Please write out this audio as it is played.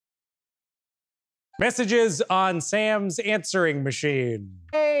Messages on Sam's answering machine.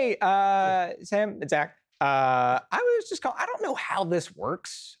 Hey, Sam, it's Zach. I was just calling. I don't know how this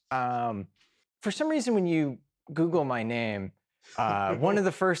works. For some reason, when you Google my name, one of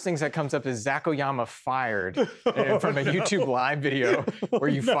the first things that comes up is Zach Oyama fired from a YouTube live video where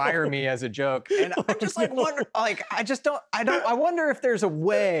you fire me as a joke. And I just wonder, I wonder if there's a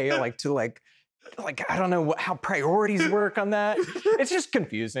way I don't know how priorities work on that. It's just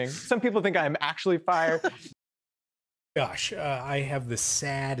confusing. Some people think I'm actually fired. Gosh, I have the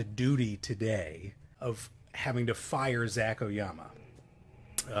sad duty today of having to fire Zach Oyama.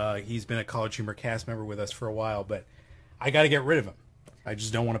 He's been a College Humor cast member with us for a while, but I got to get rid of him. I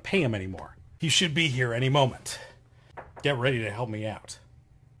just don't want to pay him anymore. He should be here any moment. Get ready to help me out.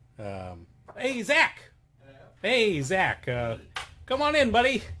 Hey, Zach. Hello. Hey, Zach. Come on in,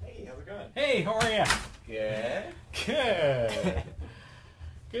 buddy. Hey, how's it going? Hey, how are you? Good. Good.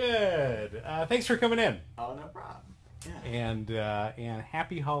 Good. Thanks for coming in. Oh, no problem. Yeah. And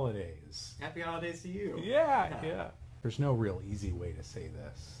happy holidays. Happy holidays to you. Yeah. There's no real easy way to say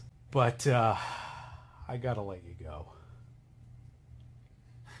this, but I gotta let you go.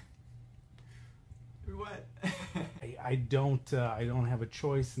 What? I don't have a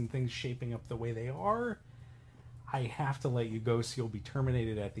choice in things shaping up the way they are. I have to let you go, so you'll be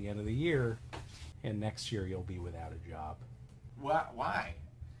terminated at the end of the year, and next year you'll be without a job. What? Why?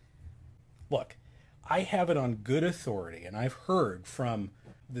 Look, I have it on good authority, and I've heard from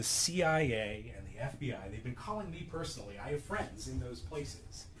the CIA and the FBI. They've been calling me personally. I have friends in those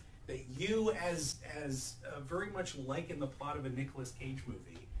places. That you, as very much like in the plot of a Nicolas Cage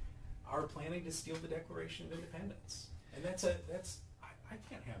movie, are planning to steal the Declaration of Independence, and I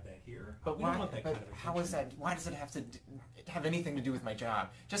can't have that here. But we why? don't want that But kind of how is that? Why does it have to have anything to do with my job?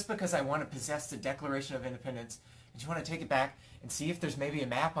 Just because I want to possess the Declaration of Independence, and you want to take it back and see if there's maybe a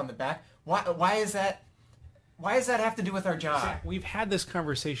map on the back? Why is that? Why does that have to do with our job? Zach, we've had this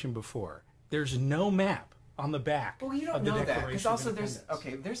conversation before. There's no map on the back. Well, you don't of the know that Declaration because of also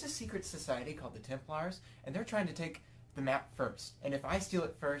Independence. there's a secret society called the Templars, and they're trying to take the map first. And if I steal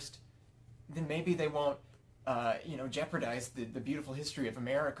it first, then maybe they won't, jeopardize the beautiful history of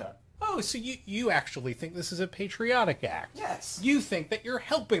America. Oh, so you actually think this is a patriotic act? Yes. You think that you're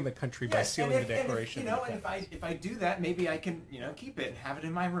helping the country by stealing and the Declaration of and Independence? if I do that, maybe I can keep it and have it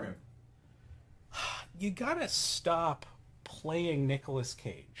in my room. You gotta stop playing Nicolas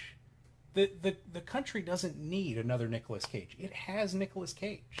Cage. The country doesn't need another Nicolas Cage. It has Nicolas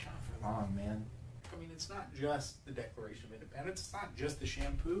Cage. Not for long, man. I mean, it's not just the Declaration of Independence. It's not just the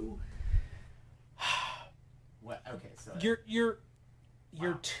shampoo. What? Okay, so You're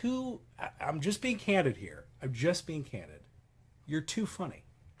Wow. too. I'm just being candid here. I'm just being candid. You're too funny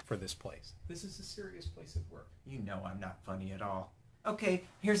for this place. This is a serious place of work. you know I'm not funny at all. Okay,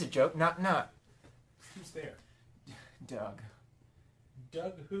 here's a joke. Not Who's there? Doug.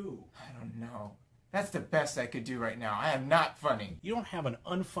 Doug who? I don't know. That's the best I could do right now. I am not funny. You don't have an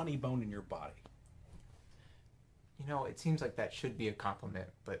unfunny bone in your body. You know, it seems like that should be a compliment,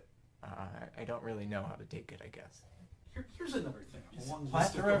 but I don't really know how to take it, I guess. Here's another thing. A long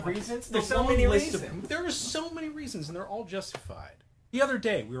Plethora of reasons? The There's so long many list of- reasons. there are so many reasons, and they're all justified. The other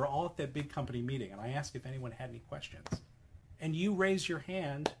day, we were all at that big company meeting, and I asked if anyone had any questions. And you raised your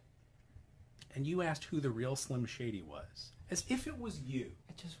hand, and you asked who the real Slim Shady was. As if it was you.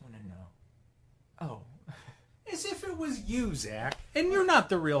 I just want to know. Oh. As if it was you, Zach. And you're not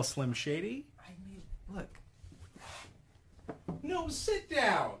the real Slim Shady. I mean, look. No, sit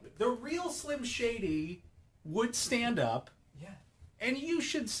down. The real Slim Shady would stand up, Yeah. and you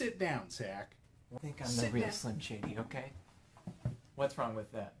should sit down, Zach. I think I'm the Sit real down. Slim Shady, okay? What's wrong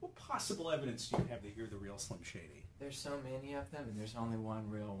with that? What possible evidence do you have that you're the real Slim Shady? There's so many of them, and there's only one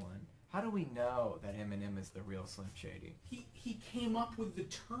real one. How do we know that Eminem is the real Slim Shady? He came up with the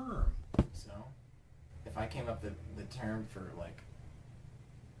term. So, if I came up the term for, like,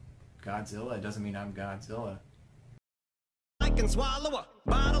 Godzilla, it doesn't mean I'm Godzilla. I can swallow a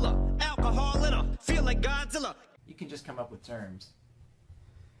bottle of alcohol in a feel like Godzilla. You can just come up with terms.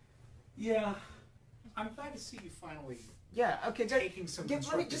 Yeah. I'm glad to see you finally Yeah, okay, taking some let me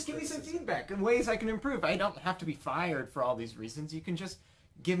constructive just give me some criticism. feedback and ways I can improve. I don't have to be fired for all these reasons. You can just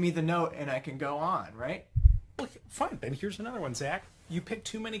give me the note and I can go on, right? Well, fine, then here's another one, Zach. You picked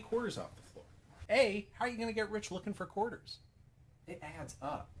too many quarters off the floor. A, how are you going to get rich looking for quarters? It adds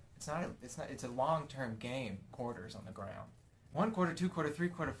up. It's a long-term game, quarters on the ground. 1 quarter, 2 quarter, 3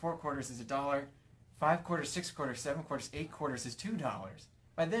 quarter, 4 quarters is $1. 5 quarters, 6 quarters, 7 quarters, 8 quarters is $2.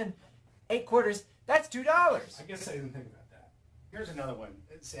 By then, 8 quarters, that's $2. I guess I didn't think about that. Here's another one,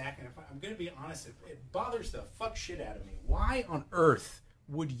 Zach, and if I'm going to be honest, it bothers the fuck shit out of me. Why on earth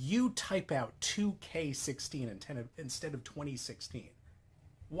would you type out 2K16 instead of 2016?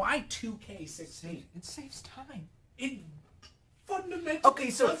 Why 2K16? It saves time. It fundamentally Okay,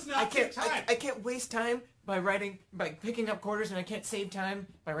 so does not I can't save time. I can't waste time by picking up quarters, and I can't save time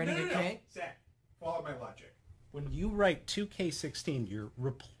by writing a K. Zach, follow my logic. When you write 2K16, you're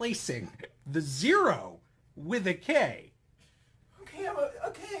replacing the 0 with a K. Okay,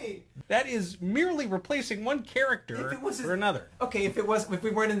 okay. That is merely replacing one character for another. Okay, if we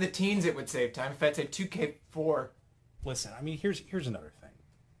weren't in the teens, it would save time. If I'd say 2K4. Listen, I mean, here's another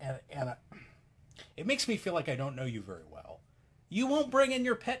thing, and it makes me feel like I don't know you very well. You won't bring in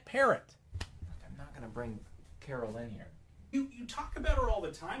your pet parrot. I'm not gonna bring Carol in here. You talk about her all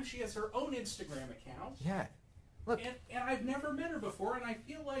the time. She has her own Instagram account. Yeah. Look, and I've never met her before, and I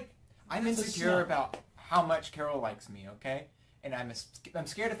feel like I'm insecure about how much Carol likes me, okay? And I'm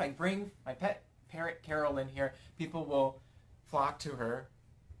scared if I bring my pet parrot Carol in here, people will flock to her,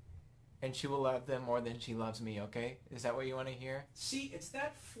 and she will love them more than she loves me, okay? Is that what you want to hear? See, it's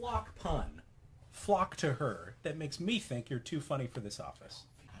that flock pun, flock to her, that makes me think you're too funny for this office.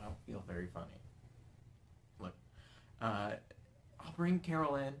 I don't feel very funny. Look, I'll bring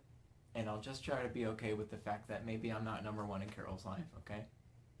Carol in, and I'll just try to be okay with the fact that maybe I'm not number one in Carol's life, okay?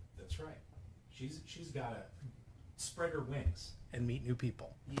 That's right. She's got to spread her wings and meet new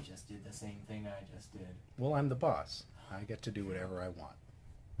people. You just did the same thing I just did. Well, I'm the boss. I get to do whatever I want.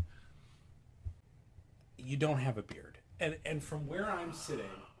 You don't have a beard. And from where I'm sitting,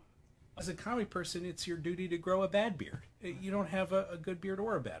 as a comedy person, it's your duty to grow a bad beard. You don't have a good beard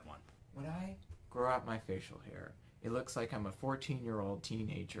or a bad one. When I grow out my facial hair, it looks like I'm a 14-year-old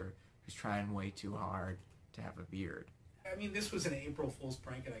teenager who's trying way too hard to have a beard. I mean, this was an April Fool's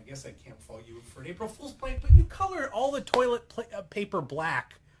prank, and I guess I can't fault you for an April Fool's prank, but you color all the toilet paper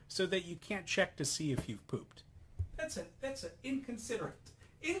black so that you can't check to see if you've pooped. That's an inconsiderate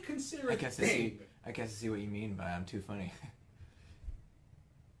I guess I thing. see what you mean by I'm too funny.